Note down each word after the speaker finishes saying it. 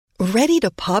Ready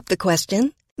to pop the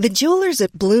question? The jewelers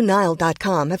at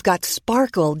BlueNile.com have got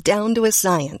sparkle down to a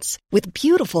science with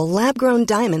beautiful lab-grown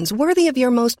diamonds worthy of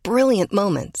your most brilliant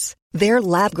moments. Their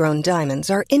lab-grown diamonds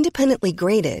are independently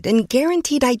graded and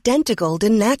guaranteed identical to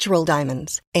natural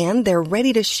diamonds, and they're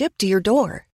ready to ship to your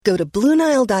door. Go to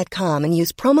BlueNile.com and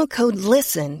use promo code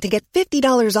LISTEN to get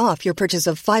 $50 off your purchase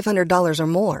of $500 or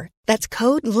more. That's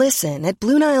code LISTEN at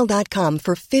BlueNile.com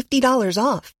for $50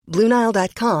 off.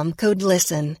 BlueNile.com, code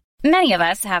LISTEN. Many of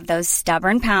us have those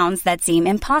stubborn pounds that seem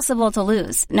impossible to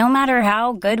lose, no matter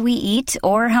how good we eat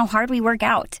or how hard we work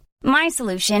out. My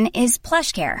solution is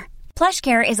PlushCare.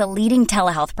 PlushCare is a leading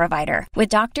telehealth provider with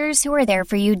doctors who are there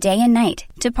for you day and night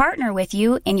to partner with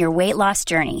you in your weight loss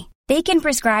journey. They can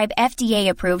prescribe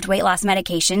FDA-approved weight loss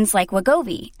medications like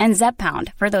Wegovy and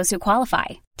Zepbound for those who qualify.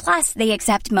 Plus, they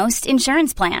accept most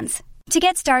insurance plans. To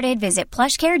get started, visit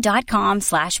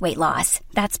plushcare.com/weightloss.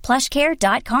 That's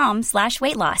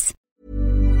plushcare.com/weightloss.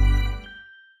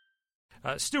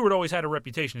 Stewart always had a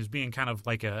reputation as being kind of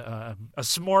like a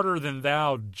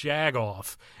smarter-than-thou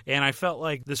jagoff, and I felt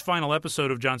like this final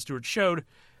episode of Jon Stewart showed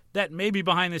that maybe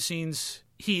behind the scenes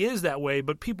he is that way,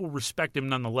 but people respect him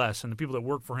nonetheless, and the people that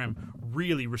work for him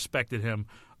really respected him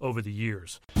over the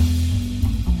years.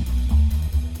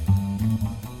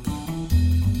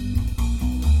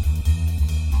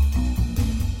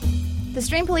 The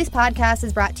Stream Police podcast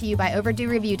is brought to you by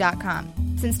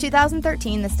OverdueReview.com. Since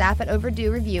 2013, the staff at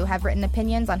Overdue Review have written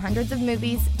opinions on hundreds of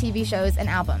movies, TV shows, and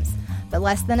albums, but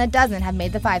less than a dozen have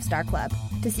made the 5-Star Club.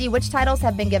 To see which titles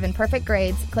have been given perfect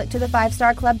grades, click to the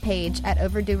 5-Star Club page at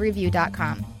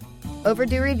OverdueReview.com.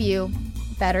 Overdue Review,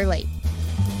 better late.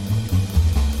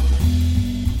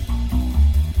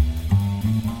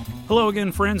 Hello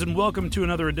again, friends, and welcome to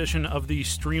another edition of the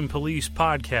Stream Police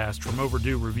podcast from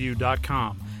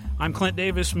OverdueReview.com. I'm Clint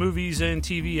Davis, movies and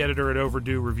TV editor at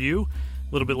Overdue Review. A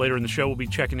little bit later in the show, we'll be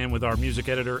checking in with our music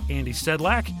editor, Andy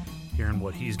Sedlak, hearing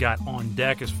what he's got on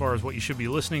deck as far as what you should be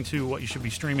listening to, what you should be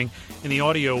streaming in the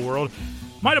audio world.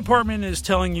 My department is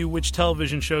telling you which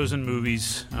television shows and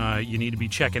movies you need to be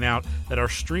checking out that are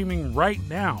streaming right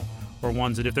now, or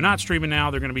ones that if they're not streaming now,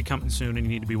 they're going to be coming soon and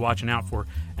you need to be watching out for,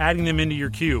 adding them into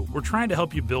your queue. We're trying to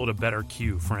help you build a better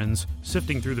queue, friends,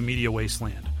 sifting through the media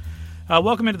wasteland.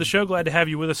 Welcome into the show. Glad to have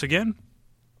you with us again.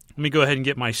 Let me go ahead and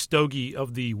get my stogie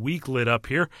of the week lit up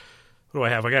here. What do I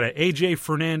have? I got an A.J.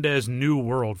 Fernandez New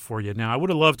World for you. Now, I would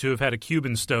have loved to have had a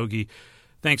Cuban stogie,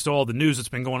 thanks to all the news that's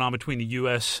been going on between the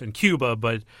U.S. and Cuba,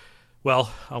 but,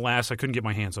 well, alas, I couldn't get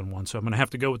my hands on one, so I'm going to have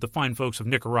to go with the fine folks of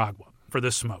Nicaragua for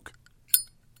this smoke.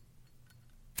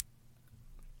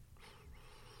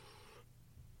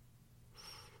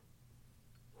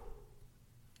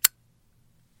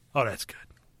 Oh, that's good.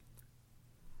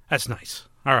 That's nice.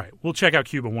 All right, we'll check out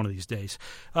Cuba one of these days.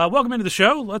 Welcome into the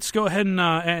show. Let's go ahead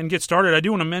and get started. I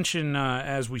do want to mention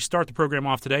as we start the program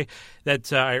off today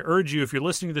that I urge you, if you're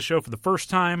listening to the show for the first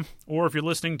time or if you're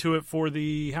listening to it for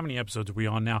the, how many episodes are we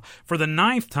on now? For the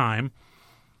 9th time,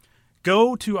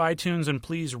 go to iTunes and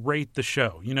please rate the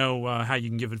show. You know how you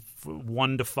can give it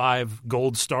 1 to 5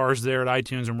 gold stars there at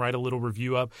iTunes and write a little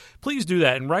review up. Please do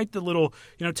that and write the little,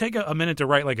 take a minute to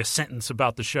write like a sentence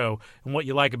about the show and what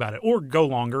you like about it, or go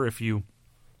longer if you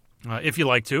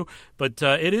like to, but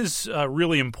it is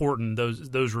really important.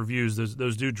 Those reviews,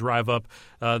 those do drive up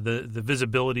the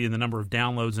visibility and the number of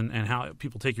downloads and how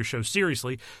people take your show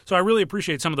seriously. So I really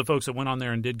appreciate some of the folks that went on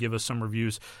there and did give us some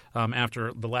reviews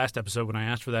after the last episode when I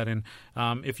asked for that. And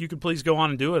if you could please go on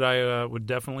and do it, I would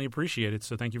definitely appreciate it.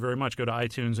 So thank you very much. Go to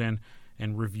iTunes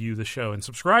and review the show and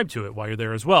subscribe to it while you're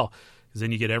there as well, because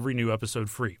then you get every new episode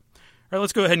free. All right,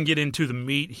 let's go ahead and get into the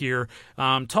meat here.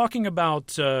 Talking about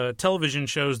television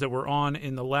shows that were on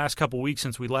in the last couple weeks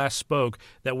since we last spoke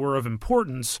that were of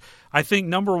importance. I think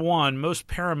number one, most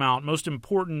paramount, most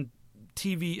important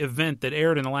TV event that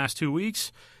aired in the last 2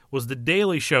 weeks was The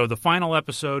Daily Show, the final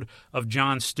episode of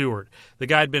Jon Stewart. The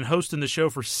guy had been hosting the show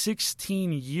for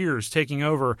 16 years, taking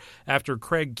over after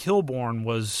Craig Kilborn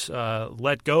was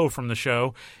let go from the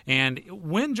show. And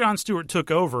when Jon Stewart took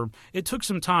over, it took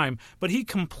some time, but he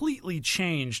completely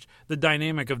changed the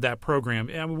dynamic of that program.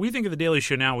 And when we think of The Daily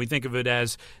Show now, we think of it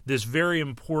as this very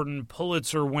important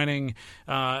Pulitzer-winning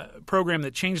program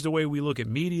that changed the way we look at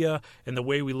media and the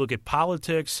way we look at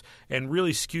politics and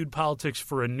really skewed politics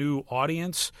for a new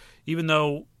audience. Even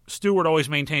though Stewart always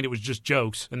maintained it was just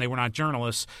jokes and they were not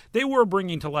journalists, they were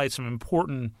bringing to light some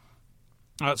important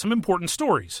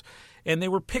stories. And they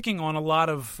were picking on a lot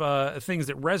of things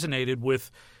that resonated with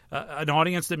an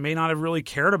audience that may not have really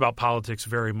cared about politics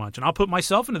very much. And I'll put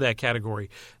myself into that category.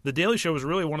 The Daily Show was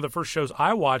really one of the first shows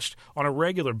I watched on a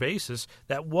regular basis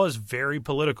that was very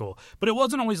political. But it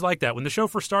wasn't always like that. When the show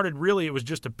first started, really it was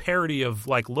just a parody of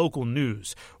like local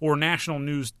news or national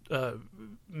news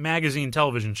magazine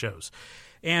television shows.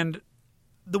 And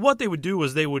what they would do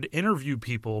was they would interview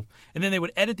people, and then they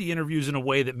would edit the interviews in a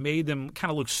way that made them kind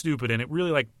of look stupid, and it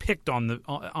really like picked on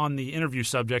the interview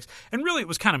subjects, and really it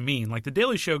was kind of mean. Like the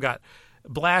Daily Show got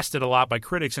blasted a lot by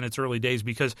critics in its early days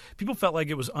because people felt like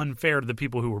it was unfair to the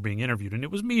people who were being interviewed, and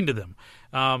it was mean to them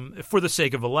for the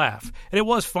sake of a laugh. And it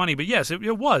was funny, but yes,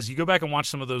 it was. You go back and watch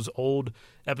some of those old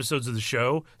episodes of the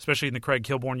show, especially in the Craig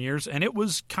Kilborn years, and it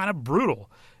was kind of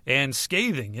brutal and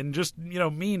scathing and just,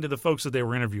 mean to the folks that they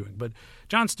were interviewing. But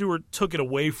Jon Stewart took it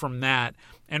away from that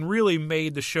and really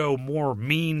made the show more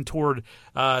mean toward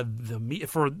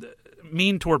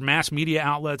mass media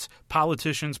outlets,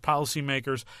 politicians,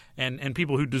 policymakers, and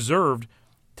people who deserved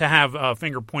to have a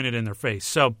finger pointed in their face.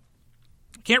 So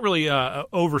can't really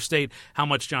overstate how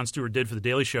much Jon Stewart did for The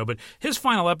Daily Show. But his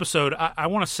final episode, I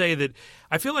want to say that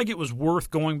I feel like it was worth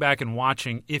going back and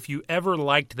watching if you ever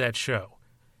liked that show.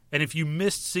 And if you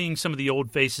missed seeing some of the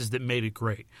old faces that made it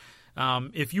great.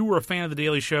 If you were a fan of The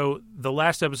Daily Show, the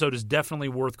last episode is definitely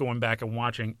worth going back and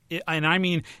watching. And I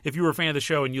mean, if you were a fan of the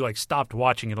show and you stopped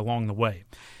watching it along the way.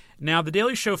 Now, The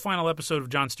Daily Show final episode of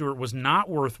Jon Stewart was not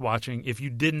worth watching if you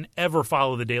didn't ever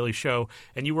follow The Daily Show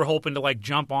and you were hoping to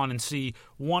jump on and see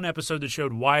one episode that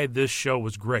showed why this show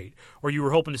was great. Or you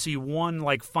were hoping to see one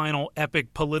final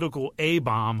epic political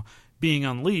A-bomb being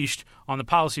unleashed on the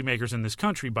policymakers in this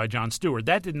country by Jon Stewart.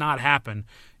 That did not happen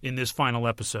in this final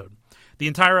episode. The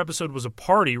entire episode was a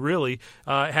party, really.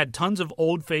 It had tons of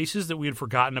old faces that we had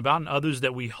forgotten about and others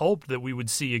that we hoped that we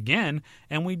would see again,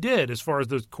 and we did as far as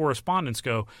the correspondents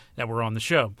go that were on the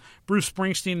show. Bruce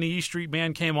Springsteen and the E Street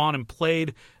Band came on and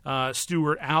played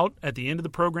Stewart out at the end of the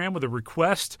program with a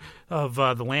request of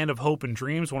The Land of Hope and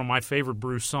Dreams, one of my favorite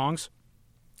Bruce songs.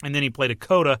 And then he played a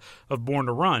coda of Born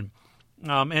to Run.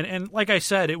 And like I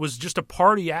said, it was just a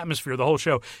party atmosphere, the whole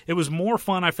show. It was more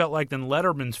fun, I felt like, than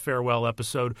Letterman's farewell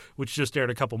episode, which just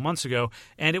aired a couple months ago,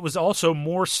 and it was also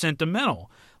more sentimental.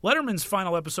 Letterman's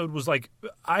final episode was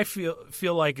I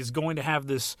feel like is going to have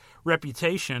this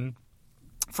reputation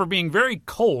for being very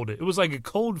cold. It was like a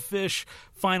cold fish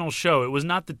final show. It was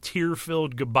not the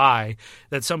tear-filled goodbye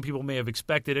that some people may have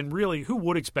expected, and really, who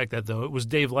would expect that, though? It was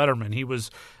Dave Letterman. He was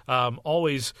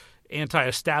always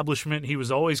anti-establishment. He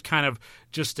was always kind of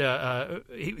just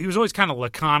he was always kind of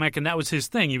laconic, and that was his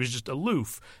thing. He was just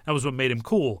aloof. That was what made him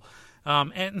cool.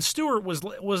 And Stewart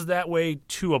was that way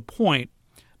to a point,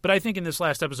 but I think in this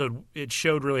last episode it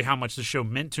showed really how much the show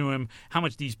meant to him, how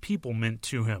much these people meant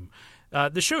to him.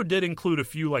 The show did include a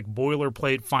few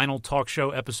boilerplate final talk show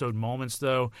episode moments,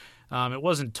 though. It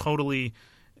wasn't totally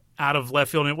out of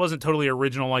left field, and it wasn't totally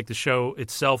original like the show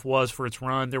itself was for its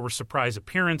run. There were surprise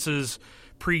appearances,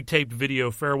 pre-taped video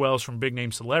farewells from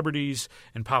big-name celebrities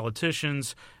and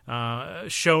politicians,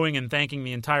 showing and thanking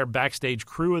the entire backstage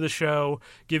crew of the show,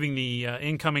 giving the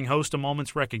incoming host a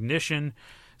moment's recognition.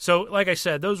 So, like I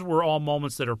said, those were all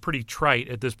moments that are pretty trite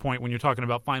at this point when you're talking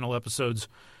about final episodes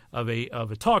of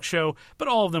a talk show, but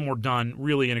all of them were done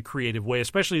really in a creative way,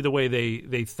 especially the way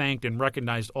they thanked and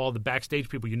recognized all the backstage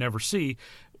people you never see,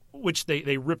 which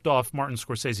they ripped off Martin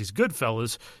Scorsese's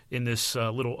Goodfellas in this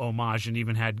little homage, and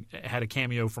even had a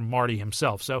cameo from Marty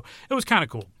himself. So it was kind of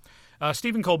cool.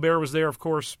 Stephen Colbert was there, of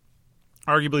course,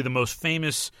 arguably the most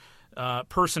famous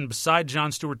person beside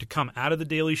Jon Stewart to come out of The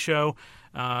Daily Show.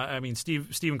 I mean,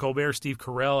 Stephen Colbert, Steve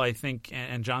Carell, I think,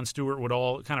 and Jon Stewart would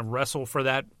all kind of wrestle for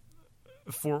that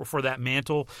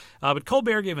mantle. But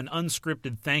Colbert gave an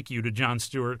unscripted thank you to Jon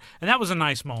Stewart, and that was a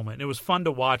nice moment. It was fun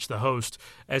to watch the host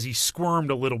as he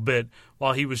squirmed a little bit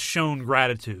while he was shown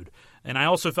gratitude. And I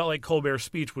also felt like Colbert's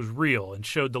speech was real and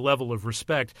showed the level of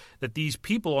respect that these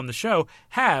people on the show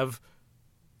have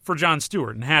for Jon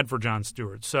Stewart and had for Jon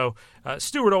Stewart. So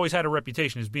Stewart always had a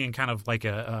reputation as being kind of like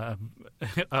a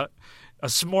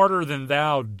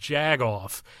smarter-than-thou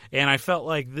jagoff. And I felt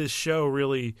like this show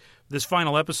really, this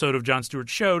final episode of Jon Stewart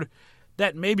showed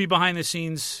that maybe behind the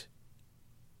scenes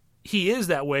he is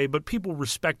that way, but people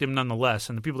respect him nonetheless,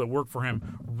 and the people that work for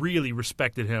him really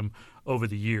respected him over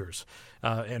the years.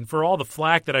 And for all the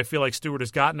flack that I feel like Stewart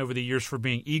has gotten over the years for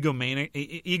being egomaniacal,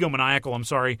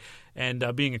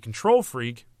 and being a control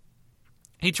freak,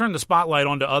 he turned the spotlight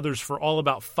onto others for all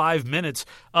about 5 minutes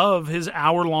of his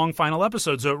hour-long final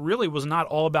episode. So it really was not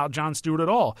all about Jon Stewart at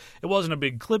all. It wasn't a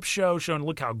big clip show showing,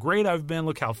 look how great I've been,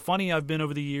 look how funny I've been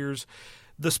over the years.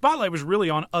 the spotlight was really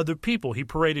on other people. He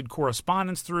paraded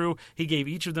correspondents through. He gave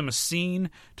each of them a scene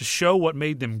to show what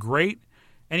made them great.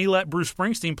 And he let Bruce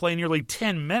Springsteen play nearly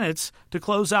 10 minutes to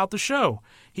close out the show.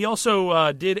 He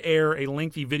also did air a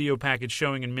lengthy video package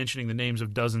showing and mentioning the names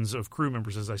of dozens of crew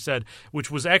members, as I said, which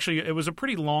was actually, it was a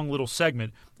pretty long little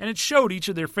segment, and it showed each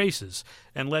of their faces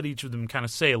and let each of them kind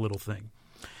of say a little thing.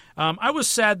 I was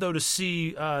sad, though, to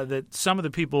see that some of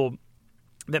the people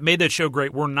that made that show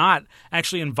great were not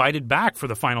actually invited back for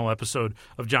the final episode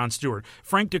of Jon Stewart.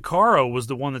 Frank DeCaro was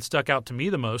the one that stuck out to me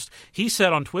the most. He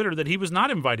said on Twitter that he was not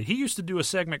invited. He used to do a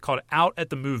segment called Out at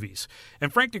the Movies.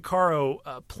 And Frank DeCaro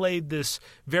played this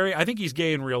very, I think he's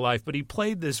gay in real life, but he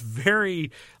played this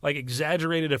very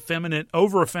exaggerated,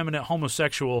 over-effeminate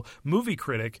homosexual movie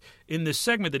critic in this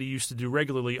segment that he used to do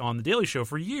regularly on The Daily Show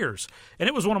for years. And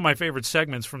it was one of my favorite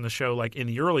segments from the show in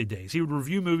the early days. He would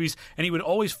review movies, and he would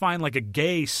always find a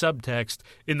gay subtext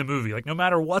in the movie. No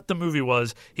matter what the movie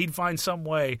was, he'd find some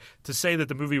way to say that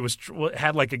the movie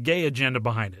had a gay agenda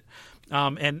behind it.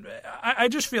 And I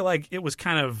just feel like it was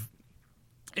kind of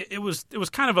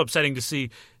upsetting to see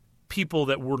people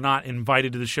that were not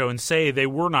invited to the show and say they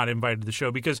were not invited to the show,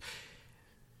 because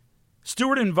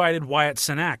Stewart invited Wyatt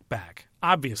Cenac back.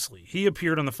 Obviously, he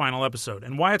appeared on the final episode,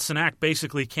 and Wyatt Cenac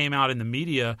basically came out in the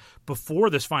media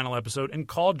before this final episode and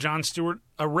called Jon Stewart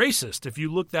a racist. If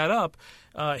you look that up,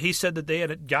 he said that they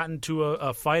had gotten to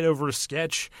a fight over a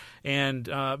sketch, and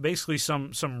basically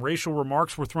some racial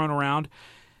remarks were thrown around,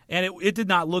 and it did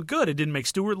not look good. It didn't make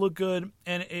Stewart look good,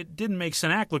 and it didn't make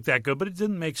Cenac look that good, but it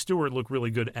didn't make Stewart look really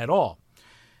good at all.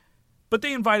 But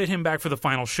they invited him back for the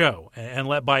final show and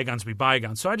let bygones be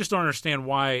bygones. So I just don't understand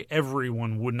why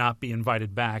everyone would not be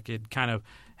invited back. It kind of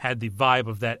had the vibe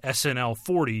of that SNL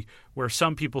 40, where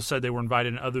some people said they were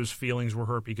invited and others' feelings were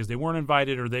hurt because they weren't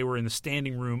invited, or they were in the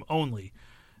standing room only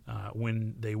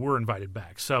when they were invited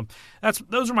back. So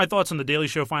those are my thoughts on the Daily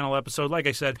Show final episode. Like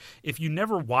I said, if you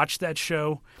never watched that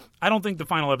show, I don't think the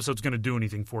final episode is going to do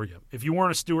anything for you. If you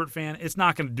weren't a Stewart fan, it's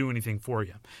not going to do anything for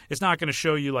you. It's not going to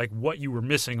show you what you were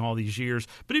missing all these years.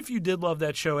 But if you did love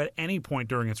that show at any point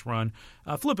during its run,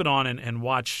 flip it on and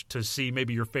watch to see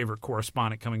maybe your favorite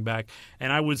correspondent coming back.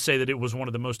 And I would say that it was one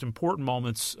of the most important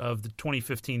moments of the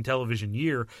 2015 television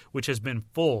year, which has been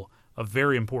full of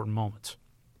very important moments.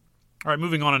 All right,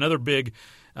 moving on, another big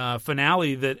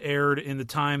finale that aired in the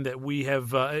time that we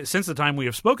have, since the time we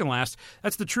have spoken last,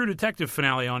 that's the True Detective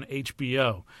finale on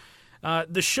HBO.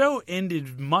 The show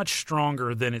ended much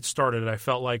stronger than it started, I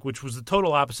felt like, which was the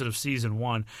total opposite of Season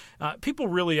 1. People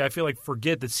really, I feel like,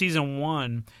 forget that Season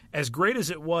 1, as great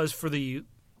as it was for the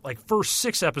first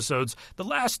 6 episodes, the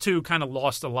last 2 kind of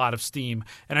lost a lot of steam,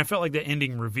 and I felt like the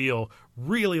ending reveal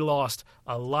really lost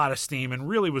a lot of steam and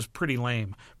really was pretty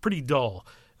lame, pretty dull.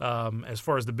 As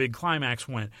far as the big climax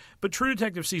went. But True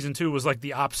Detective Season 2 was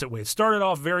the opposite way. It started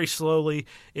off very slowly.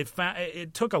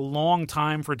 It took a long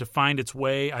time for it to find its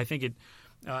way. I think it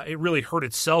really hurt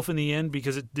itself in the end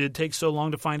because it did take so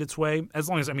long to find its way. As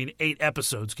long as, 8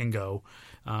 episodes can go.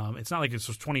 It's not like it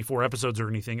was 24 episodes or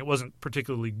anything. It wasn't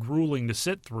particularly grueling to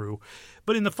sit through.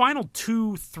 But in the final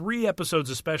 2-3 episodes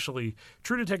especially,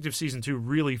 True Detective Season 2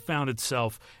 really found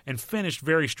itself and finished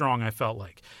very strong, I felt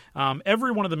like.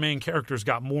 Every one of the main characters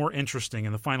got more interesting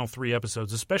in the final 3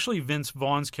 episodes, especially Vince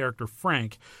Vaughn's character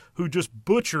Frank, who just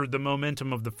butchered the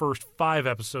momentum of the first 5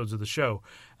 episodes of the show.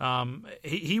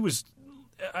 He was...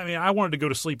 I wanted to go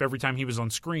to sleep every time he was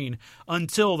on screen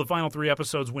until the final 3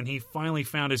 episodes when he finally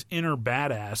found his inner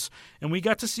badass. And we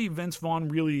got to see Vince Vaughn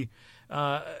really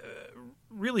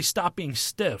stop being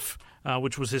stiff,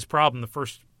 which was his problem the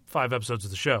first 5 episodes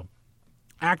of the show.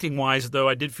 Acting-wise, though,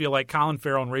 I did feel like Colin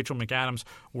Farrell and Rachel McAdams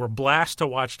were a blast to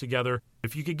watch together.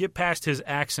 If you could get past his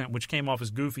accent, which came off as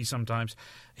goofy sometimes,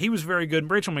 he was very good.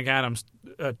 Rachel McAdams,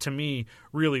 to me,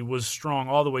 really was strong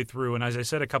all the way through. And as I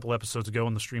said a couple episodes ago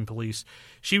on The Stream Police,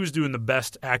 she was doing the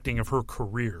best acting of her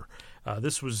career.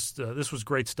 This was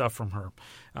great stuff from her.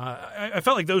 I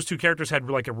felt like those 2 characters had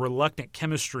a reluctant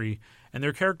chemistry, and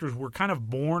their characters were kind of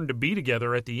born to be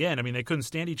together at the end. They couldn't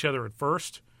stand each other at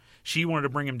first. She wanted to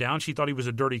bring him down. She thought he was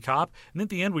a dirty cop. And at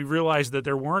the end, we realized that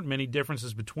there weren't many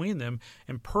differences between them.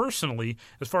 And personally,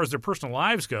 as far as their personal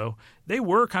lives go, they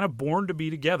were kind of born to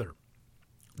be together.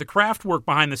 The craft work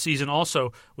behind the season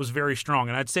also was very strong,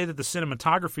 and I'd say that the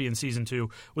cinematography in Season 2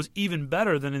 was even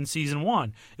better than in Season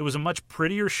 1. It was a much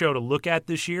prettier show to look at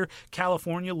this year.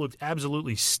 California looked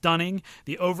absolutely stunning.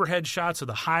 The overhead shots of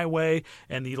the highway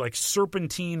and the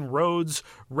serpentine roads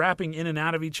wrapping in and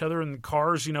out of each other, and the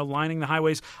cars, lining the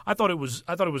highways. I thought it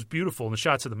was beautiful. And the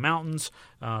shots of the mountains,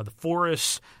 the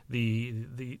forests,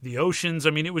 the oceans.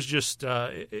 It was just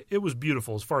it was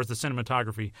beautiful as far as the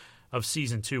cinematography of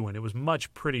Season 2 in. It was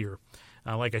much prettier,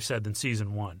 like I said, than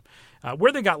Season 1.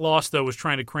 Where they got lost, though, was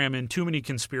trying to cram in too many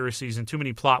conspiracies and too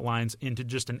many plot lines into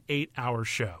just an 8-hour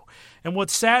show. And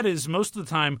what's sad is most of the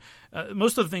time,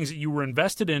 most of the things that you were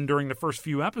invested in during the first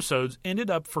few episodes ended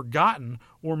up forgotten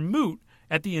or moot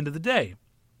at the end of the day.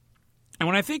 And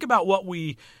when I think about what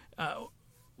we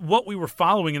were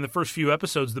following in the first few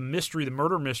episodes, the mystery, the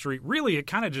murder mystery, really it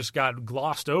kind of just got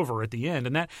glossed over at the end.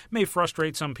 And that may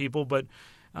frustrate some people, but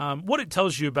what it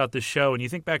tells you about this show, and you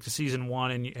think back to Season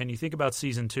 1 and you think about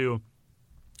Season 2,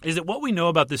 is that what we know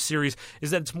about this series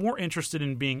is that it's more interested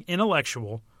in being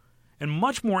intellectual and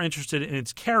much more interested in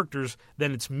its characters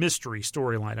than its mystery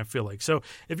storyline, I feel like. So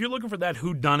if you're looking for that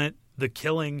whodunit, the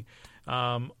killing,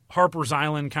 Harper's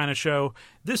Island kind of show,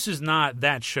 this is not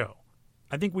that show.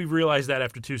 I think we've realized that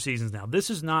after 2 seasons now. This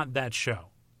is not that show.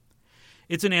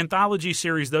 It's an anthology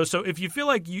series, though, so if you feel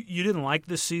like you didn't like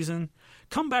this season,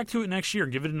 come back to it next year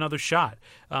and give it another shot.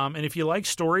 And if you like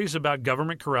stories about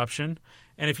government corruption,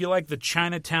 and if you like the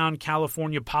Chinatown,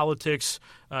 California politics,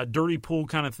 dirty pool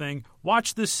kind of thing,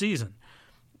 watch this season.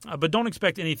 But don't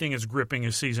expect anything as gripping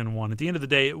as Season 1. At the end of the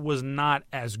day, it was not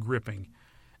as gripping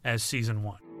as Season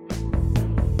 1.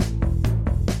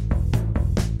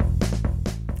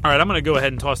 All right, I'm going to go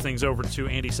ahead and toss things over to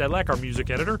Andy Sedlak, our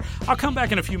music editor. I'll come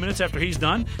back in a few minutes after he's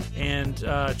done and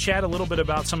chat a little bit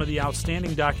about some of the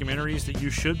outstanding documentaries that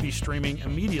you should be streaming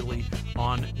immediately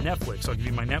on Netflix. I'll give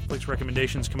you my Netflix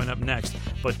recommendations coming up next.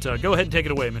 But go ahead and take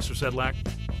it away, Mr. Sedlak.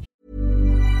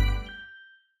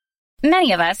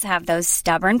 Many of us have those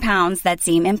stubborn pounds that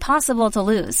seem impossible to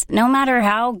lose, no matter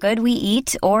how good we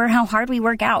eat or how hard we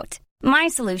work out. My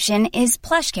solution is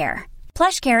PlushCare.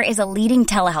 PlushCare is a leading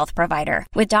telehealth provider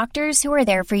with doctors who are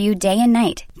there for you day and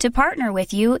night to partner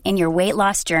with you in your weight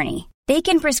loss journey. They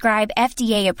can prescribe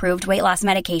FDA-approved weight loss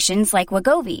medications like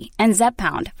Wegovy and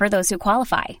Zepbound for those who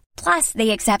qualify. Plus, they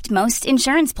accept most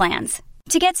insurance plans.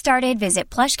 To get started, visit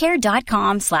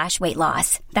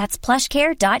plushcare.com/weightloss. That's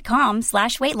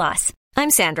plushcare.com/weightloss. I'm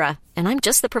Sandra, and I'm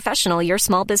just the professional your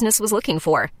small business was looking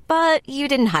for. But you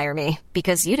didn't hire me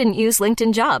because you didn't use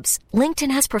LinkedIn Jobs.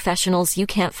 LinkedIn has professionals you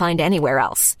can't find anywhere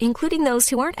else, including those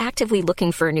who aren't actively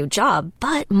looking for a new job,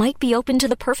 but might be open to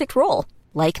the perfect role,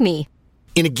 like me.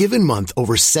 In a given month,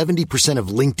 over 70% of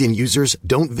LinkedIn users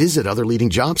don't visit other leading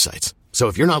job sites. So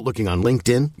if you're not looking on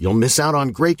LinkedIn, you'll miss out on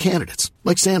great candidates,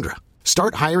 like Sandra.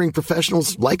 Start hiring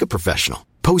professionals like a professional.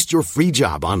 Post your free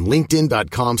job on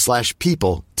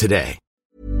linkedin.com/people today.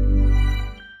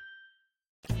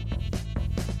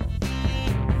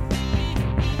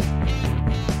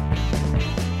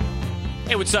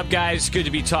 Hey, what's up, guys? Good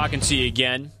to be talking to you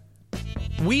again.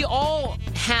 We all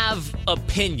have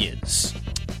opinions,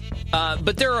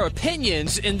 but there are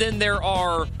opinions, and then there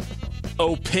are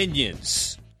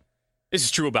opinions. This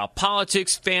is true about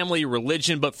politics, family,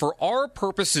 religion, but for our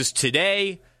purposes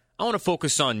today, I want to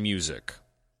focus on music.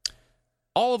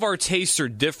 All of our tastes are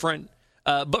different,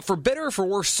 but for better or for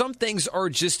worse, some things are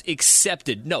just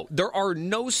accepted. No, there are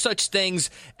no such things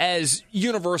as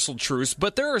universal truths,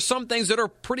 but there are some things that are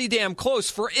pretty damn close.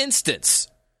 For instance,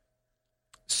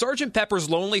 Sgt. Pepper's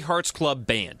Lonely Hearts Club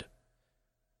Band,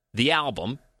 the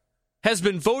album, has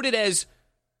been voted as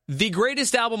the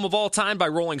greatest album of all time by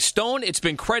Rolling Stone. It's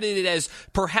been credited as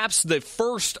perhaps the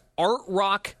first art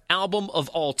rock album of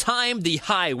all time, the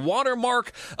high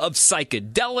watermark of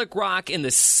psychedelic rock, and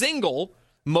the single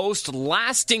most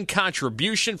lasting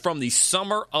contribution from the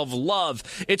Summer of Love.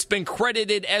 It's been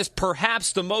credited as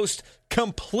perhaps the most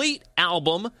complete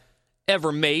album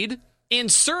ever made,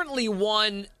 and certainly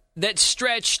one that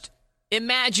stretched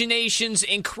imaginations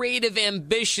and creative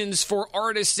ambitions for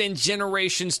artists and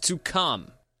generations to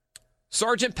come.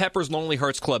 Sgt. Pepper's Lonely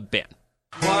Hearts Club Band.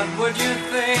 What would you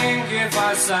think if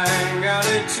I sang out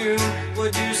a tune?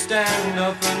 Would you stand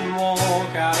up and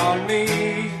walk out on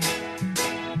me?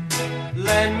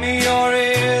 Lend me your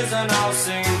ears and I'll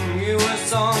sing you a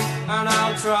song, and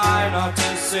I'll try not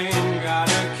to sing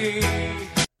out of key.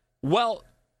 Well,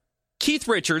 Keith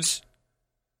Richards,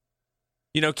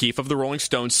 you know Keith of the Rolling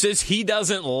Stones, says he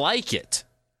doesn't like it.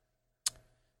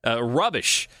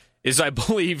 Rubbish is, I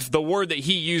believe, the word that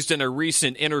he used in a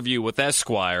recent interview with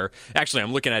Esquire. Actually,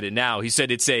 I'm looking at it now. He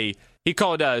said he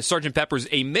called Sgt. Pepper's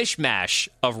a mishmash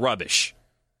of rubbish.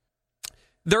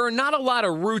 There are not a lot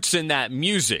of roots in that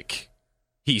music,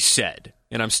 he said.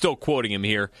 And I'm still quoting him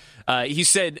here. He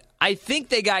said, I think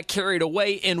they got carried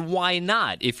away, and why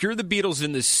not? If you're the Beatles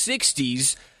in the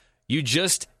 60s, you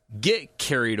just get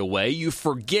carried away. You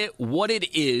forget what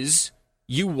it is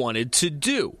you wanted to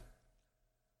do.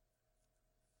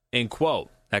 End quote.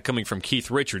 That coming from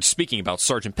Keith Richards, speaking about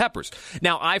Sgt. Pepper's.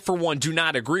 Now, I, for one, do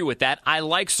not agree with that. I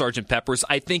like Sgt. Pepper's.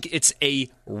 I think it's a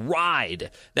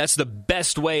ride. That's the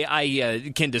best way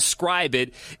I can describe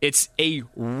it. It's a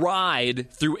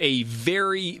ride through a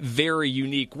very, very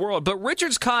unique world. But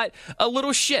Richards caught a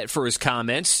little shit for his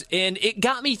comments, and it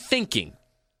got me thinking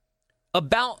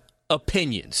about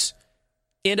opinions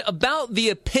and about the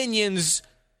opinions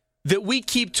that we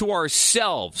keep to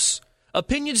ourselves.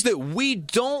 Opinions that we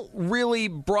don't really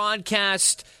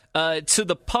broadcast to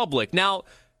the public. Now,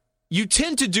 you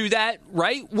tend to do that,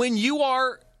 right, when you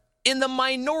are in the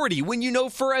minority, when you know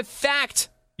for a fact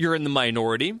you're in the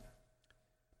minority.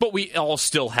 But we all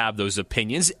still have those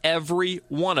opinions, every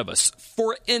one of us.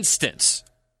 For instance,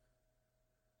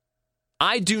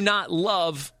 I do not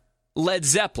love Led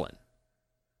Zeppelin.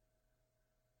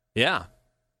 Yeah.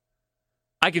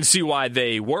 I can see why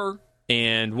they were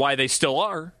and why they still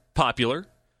are popular,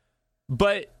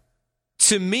 but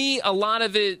to me, a lot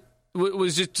of it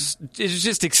was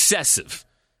just excessive.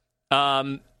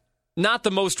 Not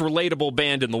the most relatable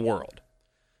band in the world.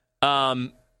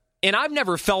 And I've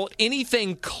never felt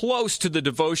anything close to the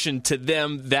devotion to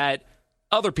them that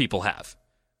other people have.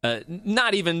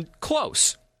 Not even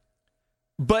close.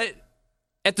 But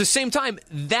at the same time,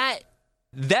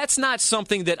 that's not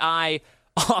something that I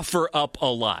offer up a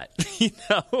lot,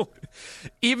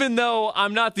 even though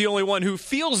I'm not the only one who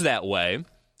feels that way.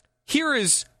 Here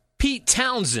is Pete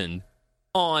Townsend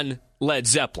on Led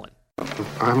Zeppelin.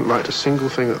 I haven't liked a single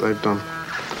thing that they've done.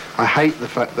 I hate the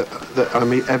fact that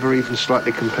I'm ever even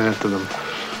slightly compared to them.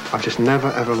 I just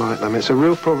never ever liked them. It's a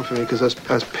real problem for me because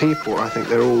as people, I think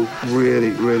they're all really,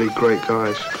 really great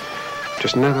guys.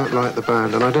 Just never liked the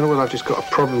band, and I don't know whether I've just got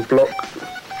a problem block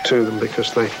to them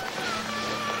because they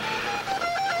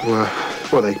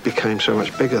became so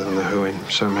much bigger than The Who in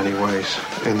so many ways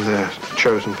in their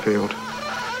chosen field.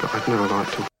 But I've never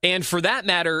liked them. And for that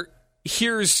matter,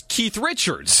 here's Keith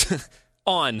Richards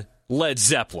on Led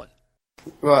Zeppelin.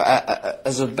 Well,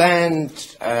 as a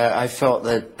band, I felt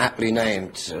that aptly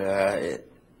named, it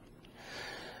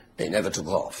never took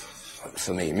off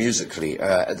for me musically.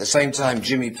 At the same time,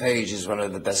 Jimmy Page is one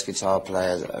of the best guitar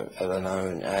players I've ever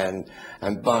known, and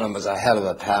Bonham was a hell of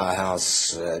a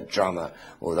powerhouse drummer,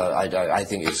 although I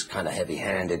think he's kind of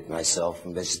heavy-handed myself,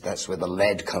 and that's where the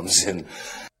lead comes in.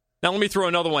 Now let me throw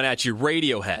another one at you,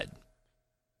 Radiohead.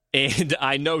 And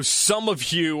I know some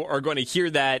of you are going to hear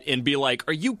that and be like,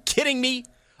 are you kidding me?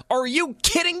 Are you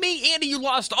kidding me? Andy, you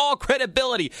lost all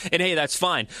credibility. And hey, that's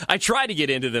fine. I tried to get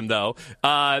into them, though,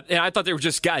 and I thought they were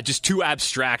just too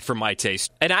abstract for my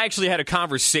taste. And I actually had a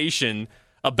conversation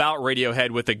about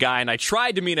Radiohead with a guy, and I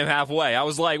tried to meet him halfway. I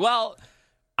was like, well,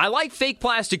 I like Fake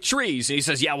Plastic Trees. And he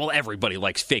says, yeah, well, everybody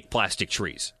likes Fake Plastic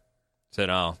Trees. I said,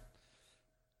 oh,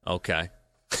 okay.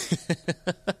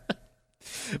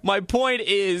 My point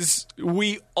is,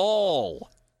 we all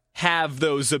have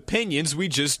those opinions, we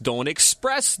just don't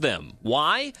express them.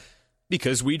 Why?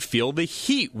 Because we'd feel the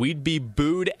heat. We'd be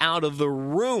booed out of the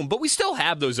room. But we still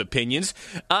have those opinions.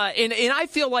 And I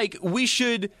feel like we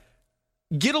should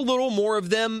get a little more of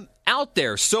them out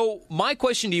there. So my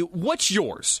question to you, what's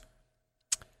yours?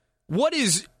 What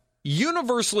is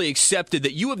universally accepted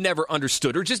that you have never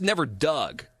understood or just never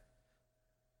dug?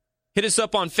 Hit us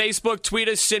up on Facebook, tweet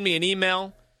us, send me an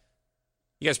email.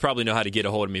 You guys probably know how to get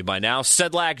a hold of me by now.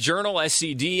 Sedlak Journal,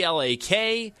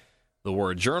 SEDLAK, the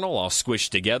word journal, all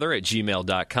squished together at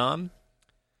gmail.com.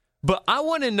 But I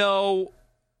want to know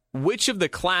which of the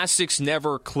classics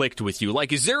never clicked with you.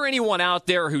 Like, is there anyone out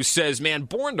there who says, man,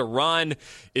 Born to Run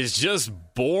is just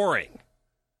boring?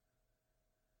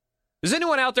 Does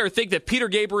anyone out there think that Peter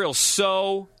Gabriel's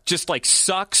So just, like,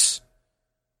 sucks?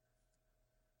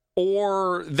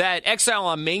 Or that Exile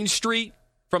on Main Street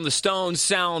from the Stones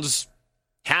sounds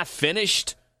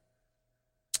half-finished?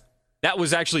 That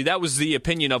was the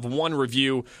opinion of one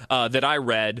review that I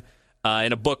read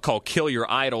in a book called Kill Your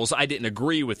Idols. I didn't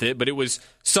agree with it, but it was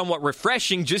somewhat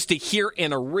refreshing just to hear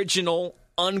an original,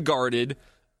 unguarded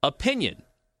opinion.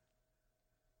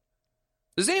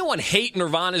 Does anyone hate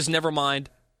Nirvana's Nevermind?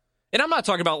 And I'm not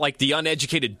talking about like the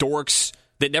uneducated dorks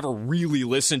that never really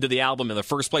listened to the album in the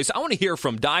first place. I want to hear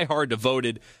from diehard,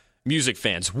 devoted music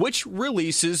fans. Which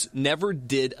releases never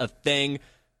did a thing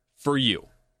for you?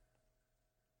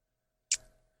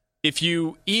 If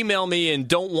you email me and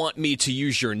don't want me to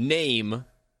use your name,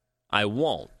 I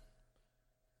won't.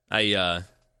 I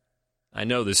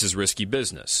know this is risky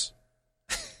business.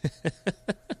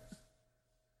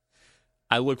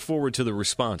 I look forward to the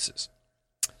responses.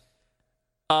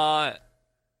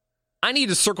 I need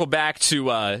to circle back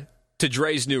to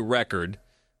Dre's new record.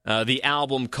 The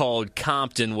album called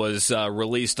Compton was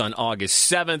released on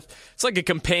August 7th. It's like a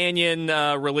companion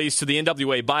release to the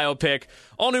NWA biopic.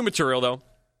 All new material, though.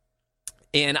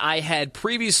 And I had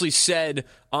previously said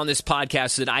on this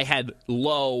podcast that I had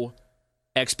low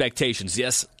expectations.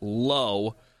 Yes,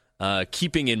 low.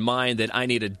 Keeping in mind that I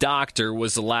Need a Doctor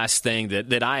was the last thing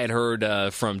that I had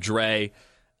heard from Dre.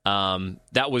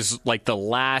 That was like the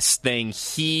last thing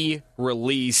he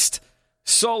released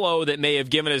solo that may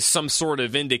have given us some sort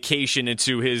of indication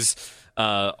into his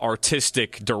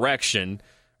artistic direction,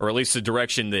 or at least the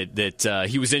direction that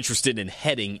he was interested in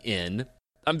heading in.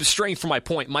 I'm straying from my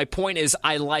point. My point is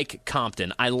I like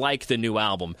Compton. I like the new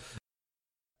album.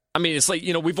 I mean, it's like,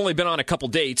 we've only been on a couple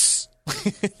dates.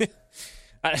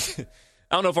 I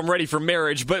don't know if I'm ready for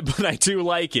marriage, but I do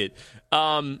like it.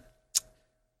 And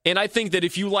I think that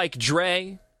if you like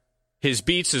Dre, his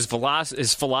beats, his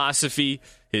philosophy,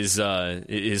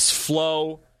 his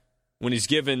flow, when he's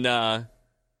given the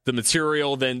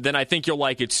material, then I think you'll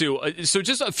like it too. So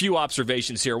just a few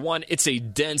observations here. One, it's a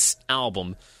dense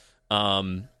album.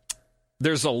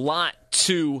 There's a lot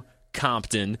to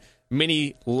Compton,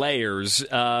 many layers.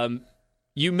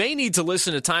 You may need to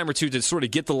listen a time or two to sort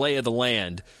of get the lay of the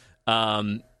land.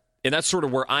 And that's sort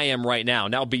of where I am right now.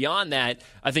 Now, beyond that,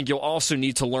 I think you'll also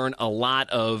need to learn a lot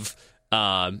of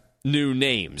new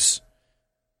names.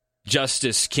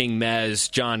 Justice, King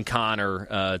Mez, John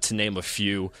Connor, to name a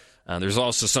few. There's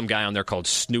also some guy on there called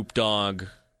Snoop Dogg.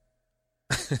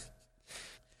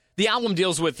 The album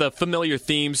deals with familiar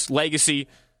themes, legacy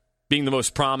being the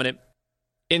most prominent.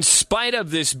 In spite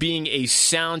of this being a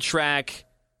soundtrack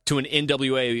to an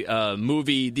NWA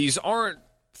movie, these aren't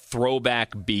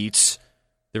throwback beats.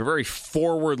 They're very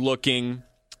forward-looking.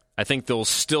 I think they'll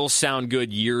still sound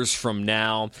good years from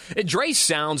now. And Dre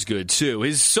sounds good, too.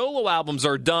 His solo albums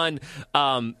are done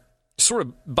sort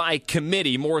of by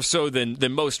committee, more so than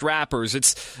most rappers.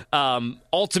 It's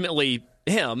ultimately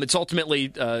him. It's ultimately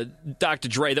Dr.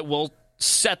 Dre that will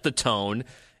set the tone,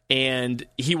 and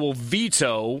he will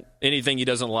veto anything he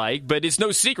doesn't like. But it's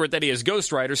no secret that he has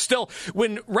ghostwriters. Still,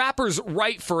 when rappers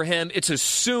write for him, it's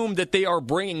assumed that they are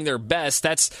bringing their best.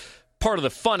 That's part of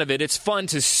the fun of it. It's fun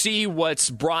to see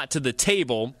what's brought to the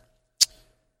table.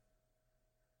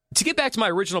 To get back to my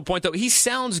original point, though, he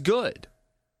sounds good.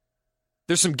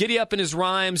 There's some giddy up in his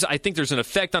rhymes. I think there's an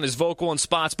effect on his vocal in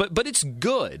spots, but it's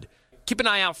good. Keep an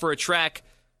eye out for a track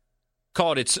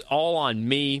called It's All on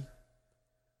Me.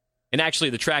 And actually,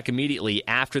 the track immediately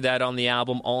after that on the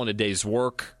album, All in a Day's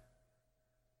Work,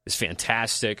 is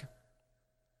fantastic.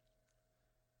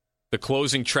 The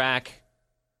closing track,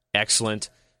 excellent.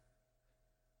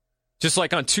 Just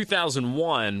like on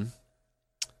 2001,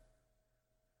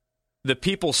 the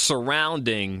people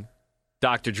surrounding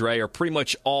Dr. Dre are pretty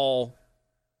much all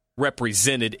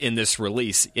represented in this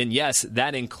release. And yes,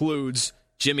 that includes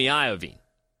Jimmy Iovine.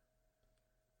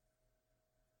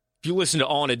 If you listen to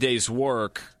All in a Day's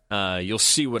Work, you'll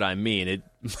see what I mean.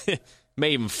 It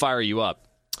may even fire you up.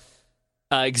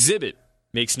 Exhibit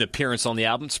makes an appearance on the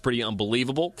album. It's pretty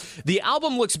unbelievable. The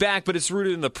album looks back, but it's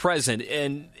rooted in the present.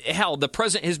 And hell, the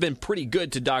present has been pretty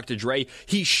good to Dr. Dre.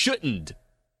 He shouldn't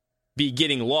be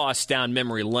getting lost down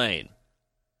memory lane.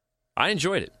 I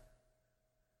enjoyed it.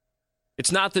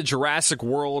 It's not the Jurassic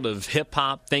World of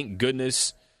hip-hop, thank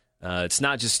goodness. It's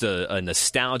not just a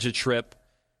nostalgia trip.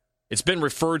 It's been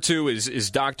referred to as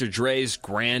Dr. Dre's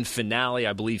grand finale.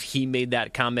 I believe he made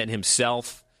that comment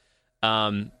himself.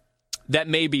 That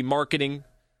may be marketing,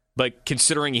 but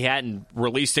considering he hadn't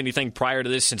released anything prior to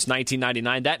this since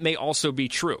 1999, that may also be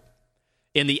true.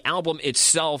 And the album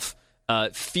itself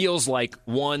feels like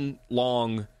one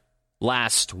long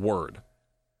last word.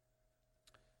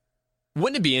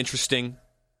 Wouldn't it be interesting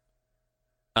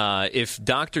if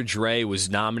Dr. Dre was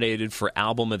nominated for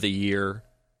Album of the Year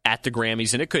at the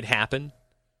Grammys, and it could happen,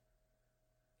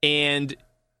 and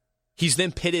he's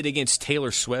then pitted against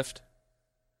Taylor Swift?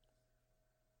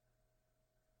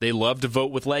 They love to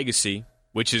vote with legacy,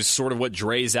 which is sort of what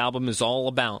Dre's album is all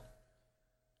about.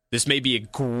 This may be a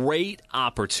great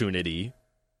opportunity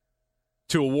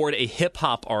to award a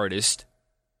hip-hop artist.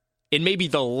 It may be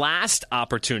the last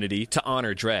opportunity to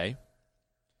honor Dre.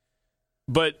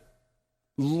 But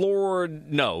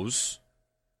Lord knows,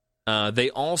 they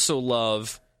also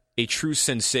love a true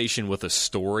sensation with a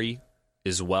story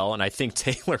as well. And I think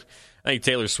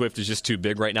Taylor Swift is just too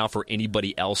big right now for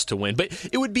anybody else to win. But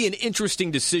it would be an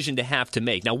interesting decision to have to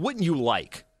make. Now, wouldn't you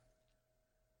like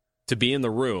to be in the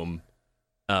room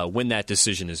when that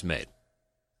decision is made?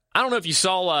 I don't know if you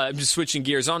saw, I'm just switching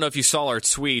gears. I don't know if you saw our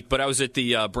tweet, but I was at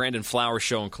the Brandon Flowers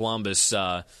show in Columbus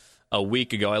a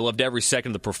week ago. I loved every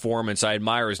second of the performance. I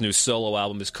admire his new solo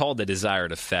album. It's called The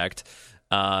Desired Effect.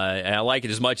 And I like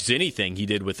it as much as anything he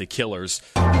did with the Killers.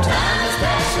 Time is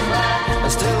passing by, I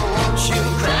still want you.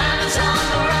 Crime is on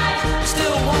the right, I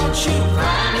still want you.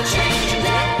 Crime to change your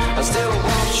day, I still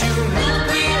want you.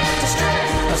 Milky at the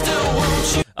straight, I still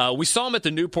want you. We saw him at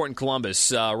the Newport in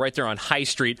Columbus, right there on High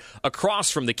Street,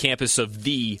 across from the campus of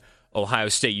the Ohio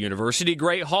State University.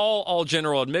 Great hall, all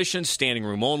general admission, standing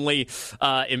room only.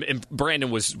 And Brandon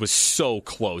was so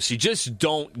close. You just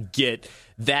don't get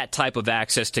that type of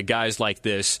access to guys like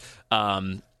this.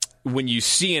 When you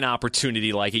see an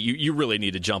opportunity like it, you really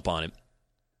need to jump on it.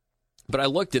 But I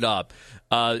looked it up.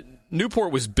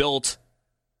 Newport was built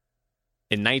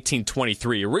in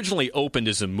 1923, originally opened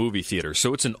as a movie theater,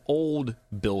 so it's an old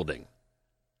building.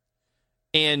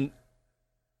 And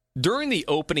during the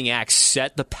opening act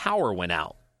set, the power went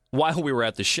out while we were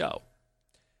at the show.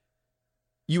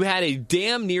 You had a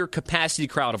damn near capacity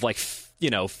crowd of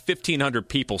 1,500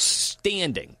 people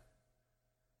standing.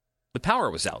 The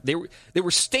power was out. They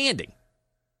were standing,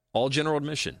 all general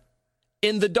admission,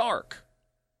 in the dark,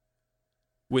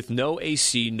 with no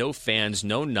AC, no fans,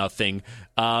 no nothing,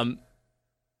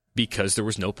 because there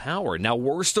was no power. Now,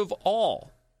 worst of all,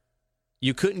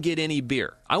 you couldn't get any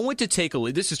beer. I went to take a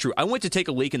leak. This is true. I went to take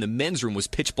a leak, and the men's room was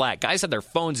pitch black. Guys had their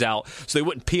phones out so they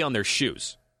wouldn't pee on their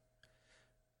shoes.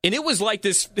 And it was like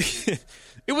this.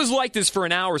 It was like this for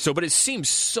an hour or so, but it seemed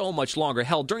so much longer.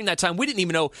 Hell, during that time, we didn't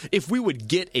even know if we would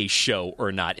get a show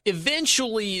or not.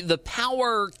 Eventually, the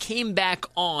power came back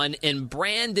on, and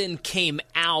Brandon came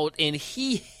out, and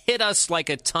he hit us like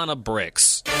a ton of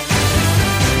bricks.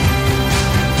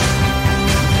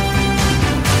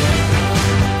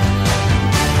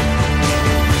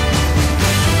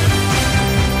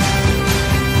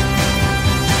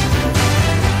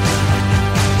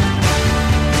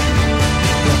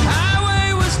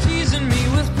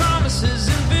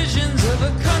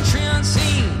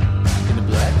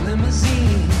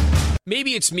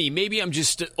 Maybe it's me. Maybe I'm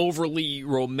just overly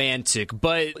romantic,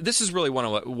 but this is really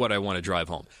what I want to drive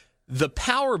home. The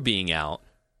power being out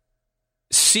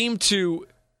seemed to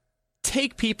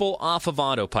take people off of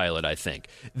autopilot, I think.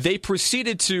 They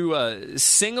proceeded to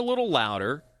sing a little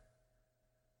louder,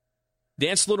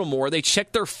 dance a little more. They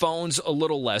checked their phones a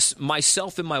little less,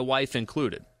 myself and my wife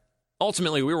included.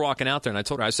 Ultimately, we were walking out there, and I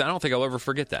told her, I said, I don't think I'll ever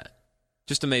forget that.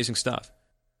 Just amazing stuff.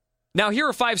 Now, here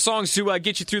are 5 songs to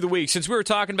get you through the week. Since we were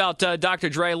talking about Dr.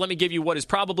 Dre, let me give you what is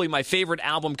probably my favorite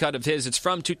album cut of his. It's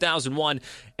from 2001, and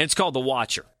it's called The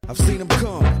Watcher. I've seen them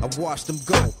come, I've watched them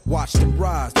go, watched them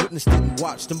rise, witnessed it and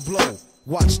watched them blow,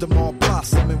 watched them all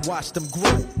blossom and watched them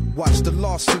grow, watched the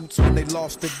lawsuits when they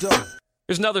lost the dough.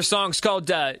 There's another song. It's called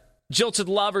Jilted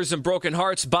Lovers and Broken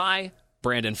Hearts by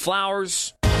Brandon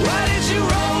Flowers. Why did you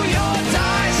roll your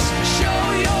dice,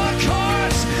 show your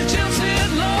cards,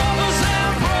 jilted lovers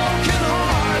and broken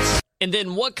hearts? And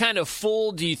then What Kind of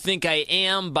Fool Do You Think I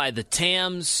Am by the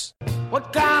Tams.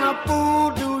 What kind of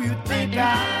fool do you think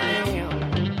I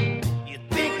am? You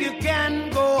think you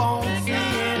can go on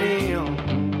seeing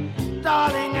him?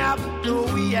 Darling, after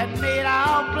we had made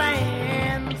our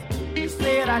plans, you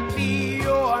said I'd be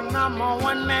your number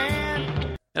one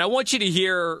man. And I want you to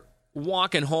hear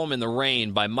Walking Home in the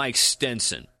Rain by Mike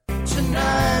Stinson.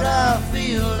 Tonight I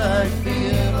feel like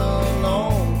being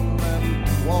alone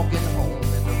and walking home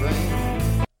in the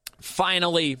rain.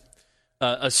 Finally,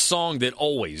 a song that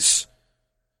always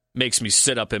makes me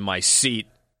sit up in my seat.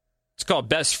 It's called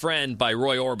Best Friend by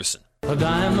Roy Orbison. A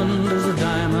diamond is a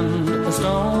diamond, a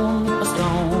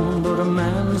stone, but a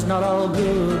man's not all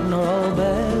good nor all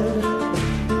bad.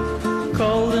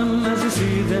 Call them as you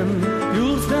see them,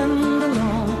 you'll stand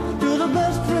alone. You're the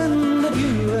best friend that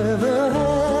you ever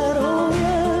had. Oh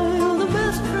yeah, you're the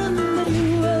best friend that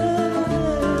you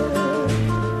ever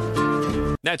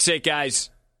had. That's it, guys.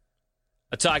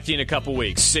 I'll talk to you in a couple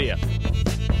weeks. See ya.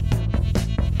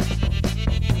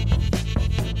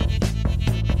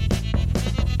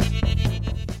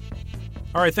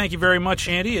 All right, thank you very much,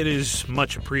 Andy. It is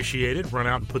much appreciated. Run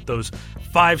out and put those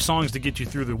 5 songs to get you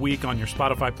through the week on your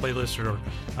Spotify playlist, or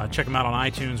check them out on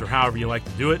iTunes, or however you like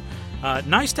to do it.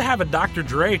 Nice to have a Dr.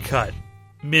 Dre cut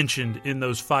mentioned in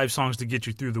those 5 songs to get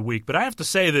you through the week. But I have to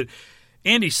say that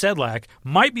Andy Sedlak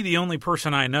might be the only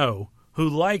person I know who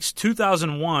likes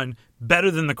 2001 better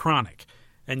than The Chronic.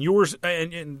 And yours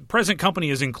and Present Company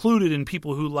is included in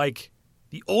people who like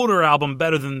the older album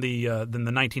better than the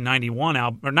 1991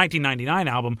 album, or 1999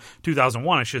 album,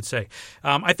 2001, I should say.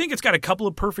 I think it's got a couple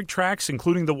of perfect tracks,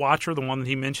 including The Watcher, the one that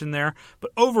he mentioned there.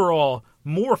 But overall,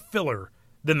 more filler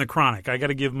than The Chronic. I got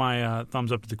to give my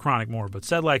thumbs up to The Chronic more. But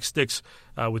Sedlak sticks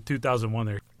with 2001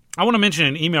 there. I want to mention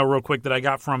an email real quick that I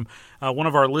got from one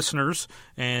of our listeners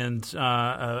and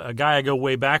a guy I go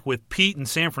way back with, Pete in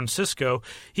San Francisco.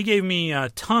 He gave me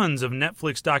tons of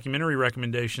Netflix documentary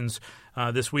recommendations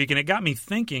this week, and it got me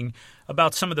thinking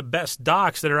about some of the best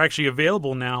docs that are actually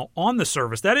available now on the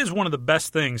service. That is one of the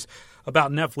best things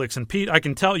about Netflix. And Pete, I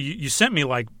can tell you sent me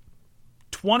like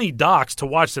 20 docs to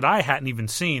watch that I hadn't even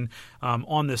seen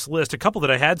on this list. A couple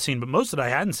that I had seen, but most that I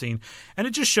hadn't seen. And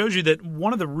it just shows you that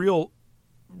one of the real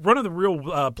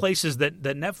places that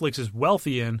Netflix is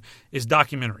wealthy in is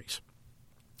documentaries.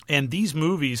 And these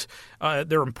movies,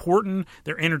 they're important,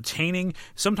 they're entertaining.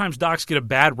 Sometimes docs get a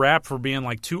bad rap for being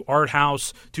like too art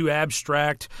house, too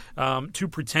abstract, too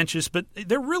pretentious, but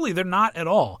they're not at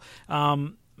all.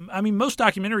 I mean, most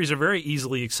documentaries are very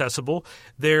easily accessible.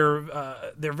 They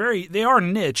are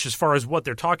niche as far as what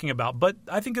they're talking about, but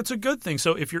I think it's a good thing.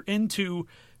 So if you're into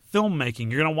filmmaking,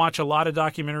 you're going to watch a lot of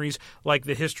documentaries like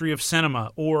The History of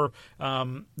Cinema or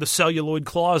The Celluloid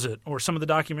Closet, or some of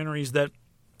the documentaries that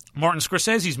Martin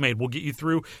Scorsese's made will get you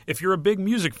through if you're a big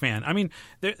music fan. I mean,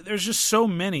 there's just so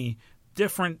many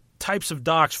different types of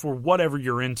docs for whatever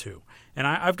you're into. And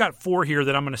I've got 4 here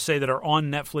that I'm going to say that are on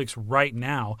Netflix right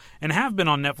now and have been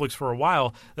on Netflix for a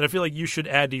while that I feel like you should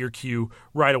add to your queue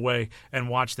right away and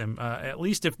watch them, at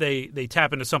least if they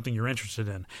tap into something you're interested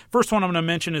in. First one I'm going to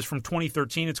mention is from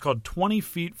 2013. It's called 20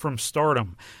 Feet from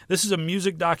Stardom. This is a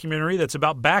music documentary that's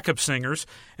about backup singers,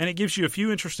 and it gives you a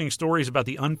few interesting stories about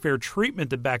the unfair treatment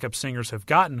that backup singers have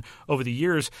gotten over the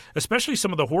years, especially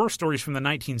some of the horror stories from the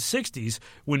 1960s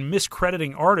when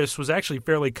miscrediting artists was actually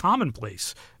fairly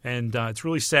commonplace. And it's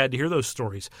really sad to hear those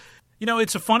stories. You know,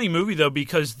 it's a funny movie, though,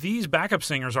 because these backup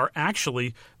singers are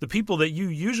actually the people that you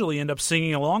usually end up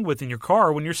singing along with in your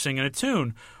car when you're singing a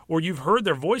tune. Or you've heard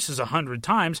their voices 100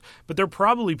 times, but they're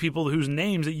probably people whose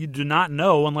names that you do not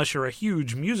know unless you're a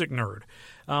huge music nerd.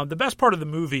 The best part of the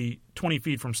movie, 20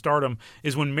 Feet from Stardom,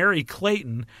 is when Mary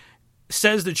Clayton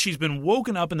says that she's been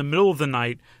woken up in the middle of the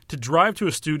night to drive to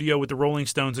a studio with the Rolling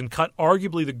Stones and cut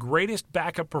arguably the greatest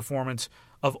backup performance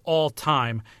of all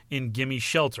time in Gimme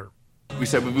Shelter. We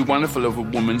said it would be wonderful if a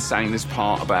woman sang this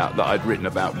part that I'd written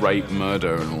about rape,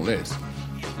 murder, and all this.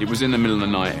 It was in the middle of the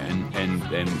night,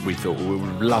 and we thought, well, we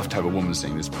would love to have a woman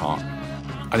sing this part.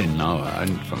 I didn't know her,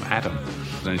 and from Adam.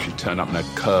 Then she turned up in her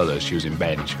curlers, she was in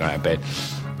bed, and she got out of bed.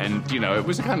 And, you know, it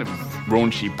was a kind of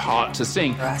raunchy part to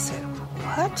sing. I said,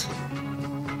 what?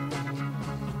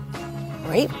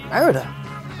 Rape, murder?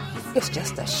 It's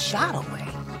just a shot away.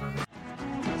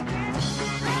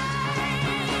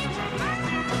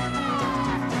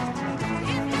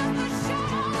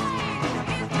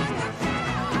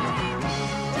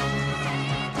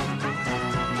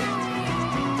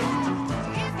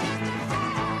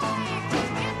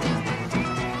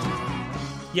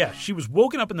 Yeah, she was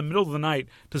woken up in the middle of the night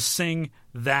to sing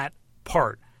that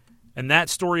part. And that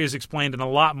story is explained in a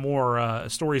lot more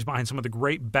stories behind some of the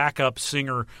great backup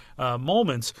singer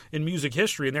moments in music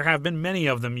history. And there have been many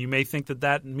of them. You may think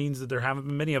that means that there haven't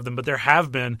been many of them, but there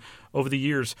have been over the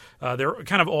years. They're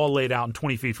kind of all laid out in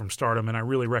 20 Feet from Stardom, and I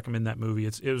really recommend that movie.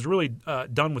 It was really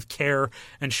done with care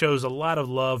and shows a lot of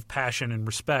love, passion, and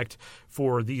respect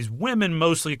for these women,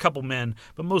 mostly a couple men,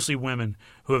 but mostly women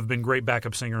who have been great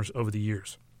backup singers over the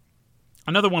years.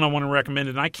 Another one I want to recommend,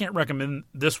 and I can't recommend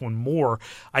this one more.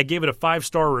 I gave it a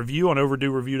 5-star review on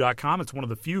OverdueReview.com. It's one of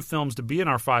the few films to be in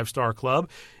our 5-star club.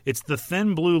 It's The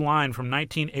Thin Blue Line from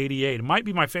 1988. It might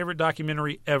be my favorite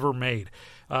documentary ever made.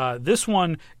 This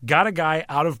one got a guy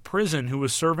out of prison who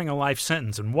was serving a life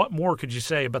sentence, and what more could you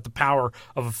say about the power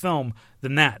of a film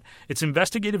than that? It's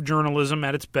investigative journalism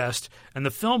at its best, and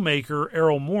the filmmaker,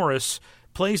 Errol Morris,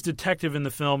 plays detective in the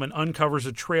film and uncovers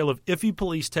a trail of iffy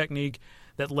police technique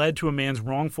that led to a man's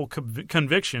wrongful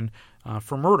conviction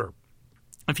for murder.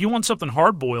 If you want something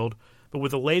hard-boiled, but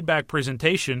with a laid-back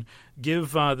presentation,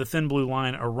 give The Thin Blue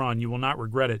Line a run. You will not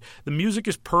regret it. The music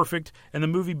is perfect, and the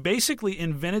movie basically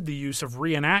invented the use of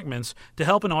reenactments to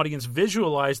help an audience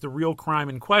visualize the real crime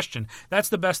in question. That's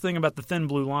the best thing about The Thin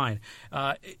Blue Line.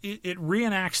 It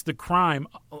reenacts the crime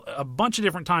a bunch of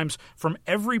different times from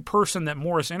every person that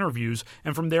Morris interviews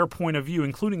and from their point of view,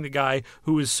 including the guy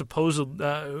who supposedly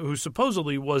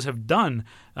have done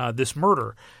this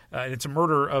murder. It's a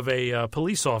murder of a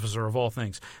police officer, of all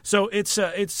things. So it's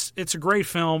a great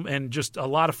film, and and just a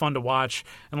lot of fun to watch.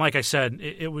 And like I said,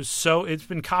 it's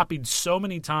been copied so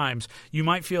many times. You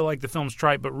might feel like the film's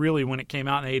trite, but really when it came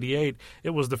out in '88, it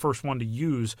was the first one to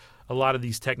use a lot of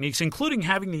these techniques, including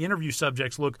having the interview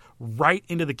subjects look right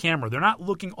into the camera. They're not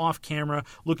looking off camera,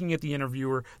 looking at the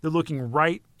interviewer. They're looking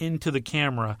right into the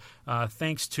camera,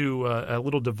 thanks to a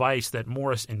little device that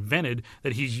Morris invented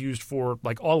that he's used for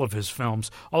like all of his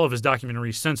films, all of his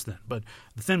documentaries since then. But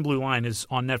The Thin Blue Line is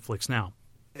on Netflix now.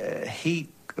 He,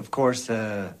 of course,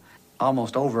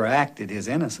 almost overacted his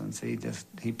innocence.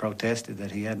 He protested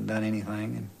that he hadn't done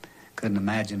anything and couldn't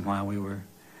imagine why we were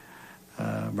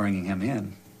bringing him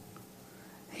in.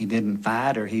 He didn't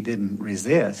fight or he didn't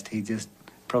resist. He just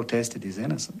protested his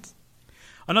innocence.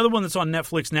 Another one that's on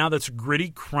Netflix now that's a gritty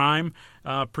crime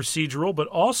procedural, but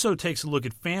also takes a look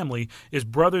at family, is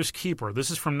Brother's Keeper. This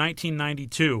is from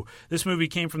 1992. This movie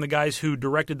came from the guys who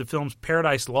directed the films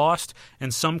Paradise Lost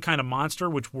and Some Kind of Monster,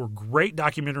 which were great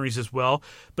documentaries as well.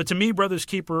 But to me, Brother's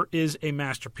Keeper is a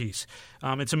masterpiece.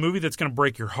 It's a movie that's going to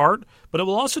break your heart, but it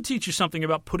will also teach you something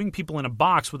about putting people in a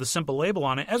box with a simple label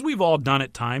on it, as we've all done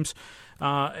at times.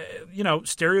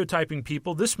 Stereotyping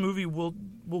people. This movie will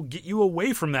get you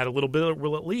away from that a little bit. It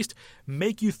will at least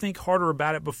make you think harder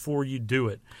about it before you do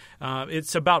it.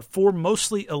 It's about four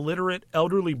mostly illiterate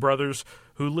elderly brothers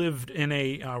who lived in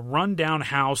a run-down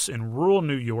house in rural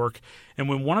New York, and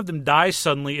when one of them dies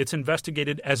suddenly, it's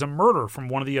investigated as a murder from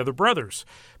one of the other brothers,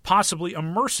 possibly a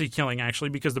mercy killing, actually,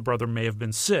 because the brother may have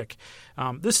been sick.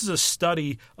 This is a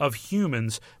study of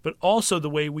humans, but also the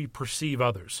way we perceive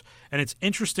others. And it's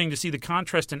interesting to see the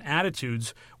contrast in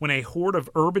attitudes when a horde of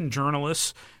urban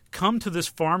journalists come to this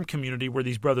farm community where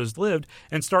these brothers lived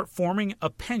and start forming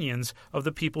opinions of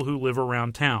the people who live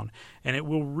around town. And it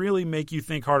will really make you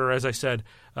think harder, as I said,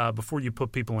 before you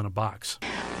put people in a box.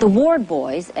 The Ward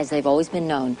boys, as they've always been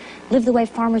known, live the way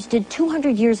farmers did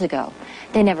 200 years ago.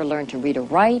 They never learned to read or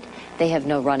write. They have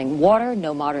no running water,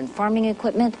 no modern farming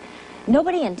equipment.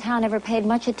 Nobody in town ever paid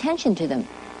much attention to them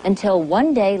until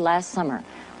one day last summer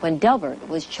when Delbert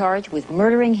was charged with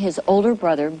murdering his older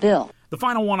brother, Bill. The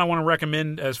final one I want to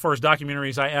recommend as far as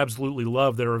documentaries I absolutely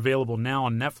love that are available now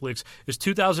on Netflix is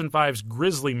 2005's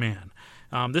Grizzly Man.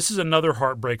 This is another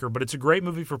heartbreaker, but it's a great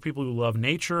movie for people who love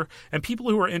nature and people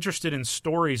who are interested in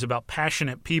stories about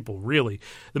passionate people, really.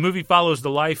 The movie follows the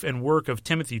life and work of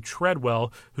Timothy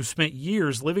Treadwell, who spent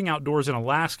years living outdoors in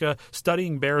Alaska,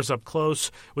 studying bears up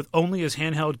close with only his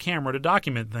handheld camera to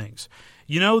document things.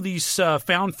 You know these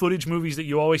found footage movies that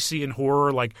you always see in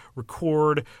horror, like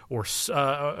Record or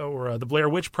The Blair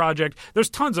Witch Project? There's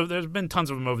been tons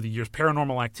of them over the years.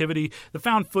 Paranormal Activity. The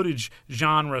found footage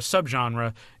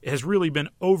subgenre has really been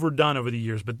overdone over the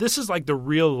years, but this is like the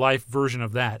real life version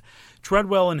of that.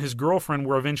 Treadwell and his girlfriend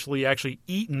were eventually actually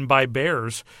eaten by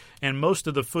bears, and most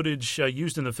of the footage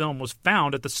used in the film was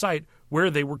found at the site where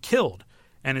they were killed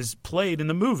and is played in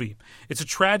the movie. It's a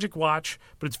tragic watch,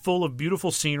 but it's full of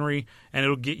beautiful scenery, and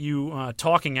it'll get you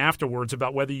talking afterwards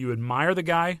about whether you admire the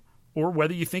guy or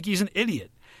whether you think he's an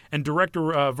idiot. And director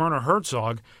Werner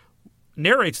Herzog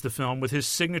narrates the film with his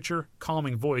signature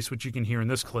calming voice, which you can hear in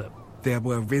this clip. There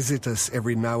were visitors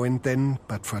every now and then,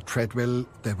 but for Treadwell,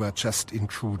 they were just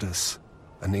intruders.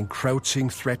 An encroaching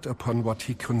threat upon what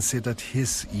he considered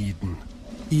his Eden.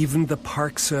 Even the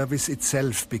Park Service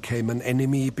itself became an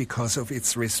enemy because of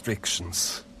its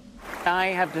restrictions. I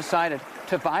have decided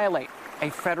to violate a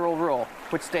federal rule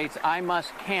which states I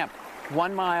must camp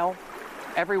 1 mile.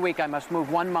 Every week I must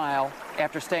move 1 mile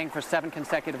after staying for 7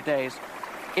 consecutive days.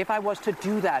 If I was to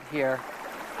do that here,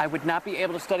 I would not be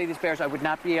able to study these bears. I would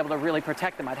not be able to really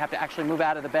protect them. I'd have to actually move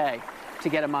out of the bay to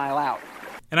get a mile out.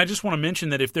 And I just want to mention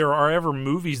that if there are ever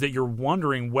movies that you're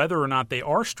wondering whether or not they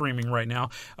are streaming right now,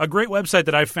 a great website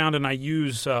that I've found and I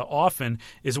use often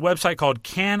is a website called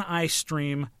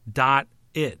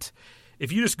canistream.it.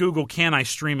 If you just Google Can I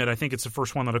Stream It, I think it's the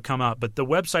first one that'll come up. But the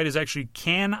website is actually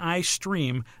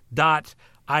canistream.it.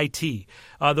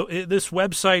 This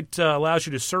website allows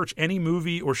you to search any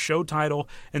movie or show title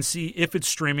and see if it's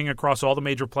streaming across all the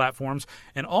major platforms,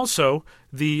 and also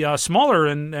the smaller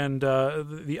and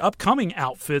the upcoming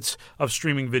outfits of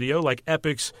streaming video like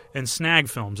Epix and Snag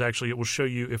Films. Actually, it will show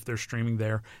you if they're streaming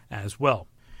there as well.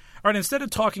 All right, instead of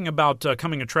talking about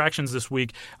coming attractions this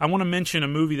week, I want to mention a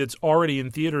movie that's already in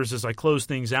theaters as I close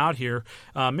things out here,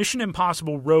 Mission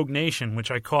Impossible Rogue Nation, which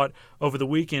I caught over the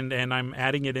weekend, and I'm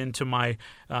adding it into my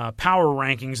power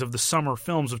rankings of the summer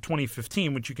films of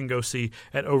 2015, which you can go see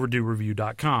at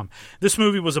overduereview.com. This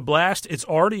movie was a blast. It's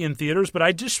already in theaters, but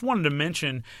I just wanted to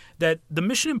mention that the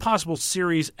Mission Impossible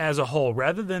series as a whole,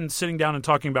 rather than sitting down and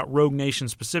talking about Rogue Nation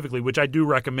specifically, which I do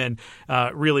recommend,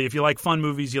 really, if you like fun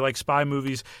movies, you like spy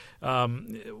movies,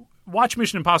 watch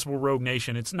Mission Impossible Rogue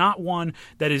Nation. It's not one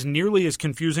that is nearly as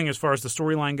confusing as far as the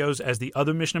storyline goes as the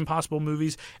other Mission Impossible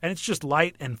movies, and it's just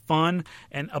light and fun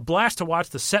and a blast to watch.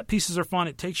 The set pieces are fun.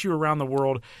 It takes you around the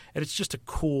world, and it's just a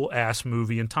cool-ass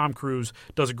movie, and Tom Cruise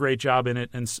does a great job in it,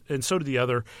 and so do the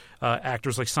other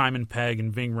actors like Simon Pegg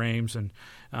and Ving Rhames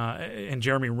and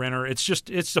Jeremy Renner.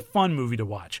 It's a fun movie to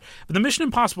watch. But the Mission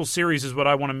Impossible series is what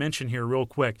I want to mention here real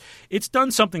quick. It's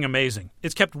done something amazing.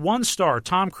 It's kept one star,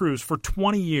 Tom Cruise, for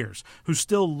 20 years, who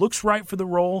still looks right for the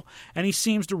role, and he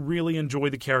seems to really enjoy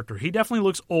the character. He definitely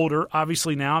looks older,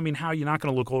 obviously now. I mean, how are you not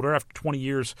going to look older after 20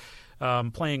 years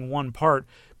playing one part?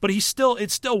 But it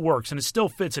still works, and it still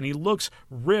fits, and he looks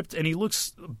ripped, and he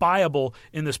looks viable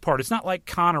in this part. It's not like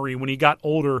Connery when he got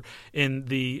older in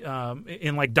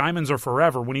like Diamonds Are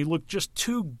Forever, when he looked just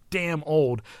too damn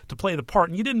old to play the part,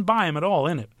 and you didn't buy him at all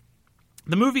in it.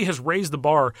 The movie has raised the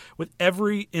bar with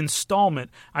every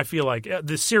installment. I feel like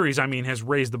the series, has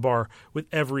raised the bar with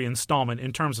every installment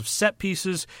in terms of set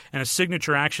pieces and a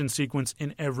signature action sequence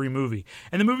in every movie.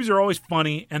 And the movies are always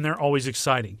funny, and they're always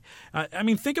exciting.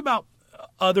 Think about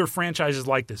other franchises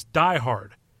like this: Die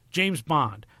Hard, James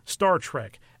Bond, Star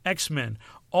Trek, X-Men.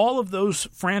 All of those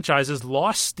franchises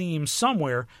lost steam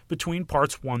somewhere between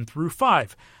parts 1 through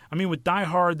 5. With Die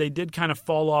Hard, they did kind of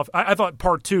fall off. I thought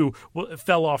part 2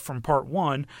 fell off from part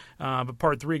 1, but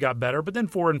part 3 got better. But then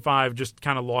 4 and 5 just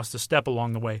kind of lost a step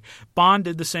along the way. Bond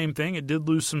did the same thing. It did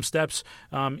lose some steps,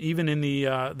 even in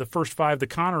the first 5, the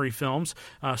Connery films.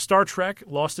 Star Trek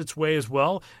lost its way as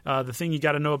well. The thing you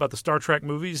got to know about the Star Trek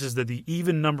movies is that the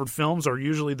even-numbered films are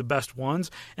usually the best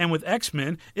ones. And with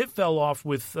X-Men, it fell off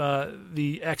with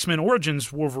the X-Men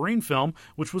Origins Wolverine film,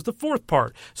 which was the 4th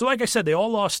part. So like I said, they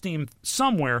all lost steam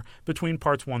somewhere between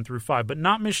parts 1 through 5, but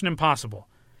not Mission Impossible.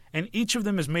 And each of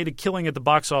them has made a killing at the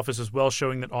box office as well,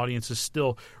 showing that audiences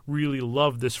still really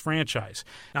love this franchise.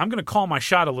 Now, I'm going to call my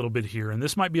shot a little bit here, and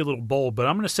this might be a little bold, but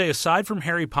I'm going to say aside from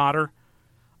Harry Potter,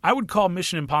 I would call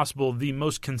Mission Impossible the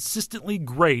most consistently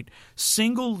great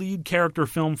single lead character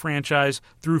film franchise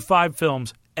through 5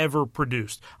 films ever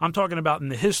produced. I'm talking about in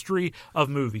the history of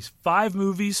movies. 5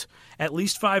 movies, at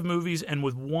least 5 movies, and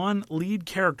with one lead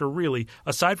character, really.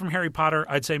 Aside from Harry Potter,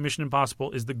 I'd say Mission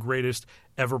Impossible is the greatest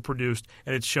ever produced,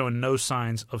 and it's showing no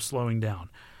signs of slowing down.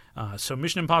 So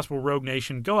Mission Impossible Rogue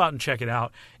Nation, go out and check it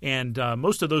out. And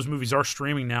most of those movies are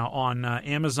streaming now on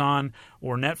Amazon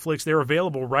or Netflix. They're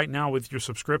available right now with your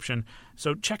subscription.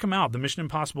 So check them out. The Mission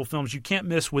Impossible films, you can't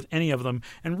miss with any of them.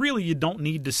 And really, you don't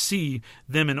need to see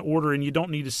them in order, and you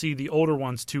don't need to see the older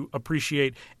ones to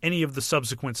appreciate any of the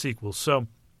subsequent sequels. So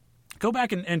go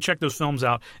back and check those films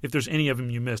out if there's any of them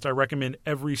you missed. I recommend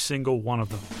every single one of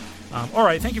them. All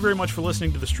right, thank you very much for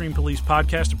listening to the Stream Police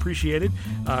podcast. Appreciate it.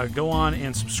 Go on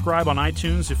and subscribe on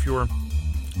iTunes if you're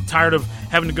tired of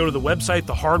having to go to the website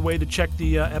the hard way to check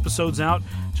the episodes out.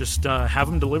 Just have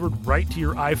them delivered right to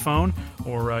your iPhone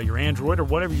or your Android or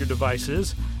whatever your device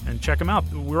is, and check them out.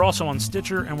 We're also on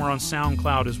Stitcher, and we're on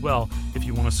SoundCloud as well if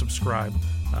you want to subscribe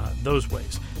those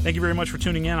ways. Thank you very much for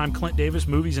tuning in. I'm Clint Davis,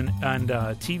 movies and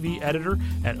TV editor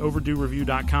at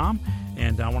OverdueReview.com.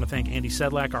 And I want to thank Andy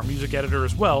Sedlak, our music editor,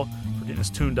 as well, for getting us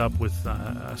tuned up with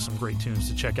some great tunes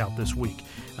to check out this week.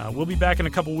 We'll be back in a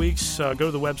couple weeks. Go to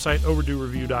the website,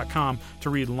 OverdueReview.com, to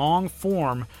read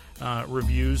long-form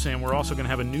reviews. And we're also going to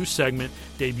have a new segment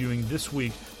debuting this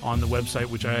week on the website,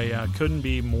 which I couldn't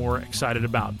be more excited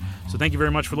about. So thank you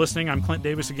very much for listening. I'm Clint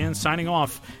Davis again, signing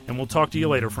off, and we'll talk to you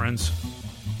later, friends.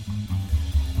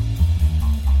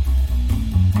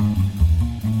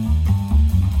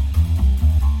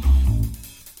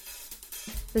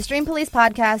 The Stream Police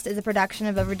podcast is a production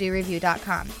of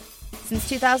OverdueReview.com. Since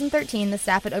 2013, the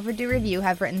staff at Overdue Review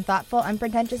have written thoughtful,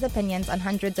 unpretentious opinions on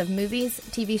hundreds of movies,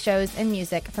 TV shows, and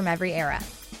music from every era.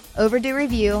 Overdue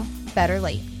Review, better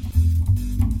late.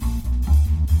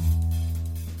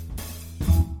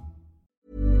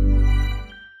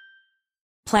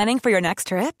 Planning for your next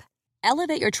trip?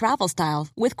 Elevate your travel style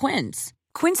with Quince.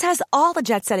 Quince has all the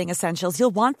jet-setting essentials you'll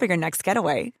want for your next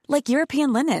getaway, like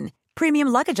European linen, premium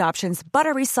luggage options,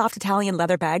 buttery soft Italian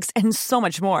leather bags, and so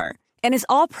much more. And is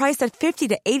all priced at 50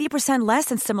 to 80% less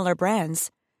than similar brands.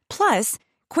 Plus,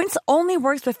 Quince only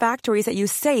works with factories that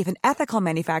use safe and ethical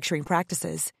manufacturing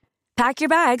practices. Pack your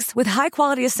bags with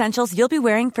high-quality essentials you'll be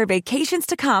wearing for vacations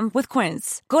to come with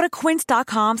Quince. Go to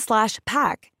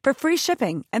quince.com/pack for free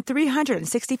shipping and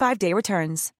 365-day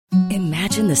returns.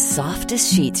 Imagine the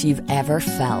softest sheets you've ever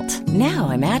felt. Now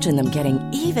imagine them getting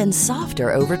even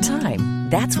softer over time.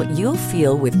 That's what you'll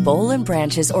feel with Boll &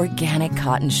 Branch's organic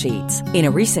cotton sheets. In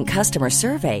a recent customer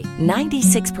survey,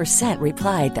 96%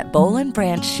 replied that Boll &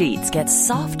 Branch sheets get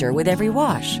softer with every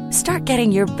wash. Start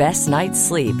getting your best night's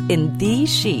sleep in these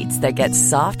sheets that get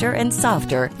softer and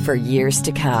softer for years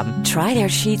to come. Try their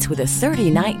sheets with a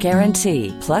 30-night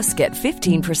guarantee. Plus, get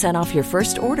 15% off your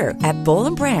first order at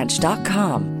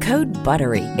bollandbranch.com. Code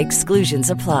BUTTERY. Exclusions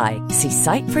apply. See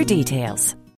site for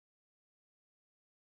details.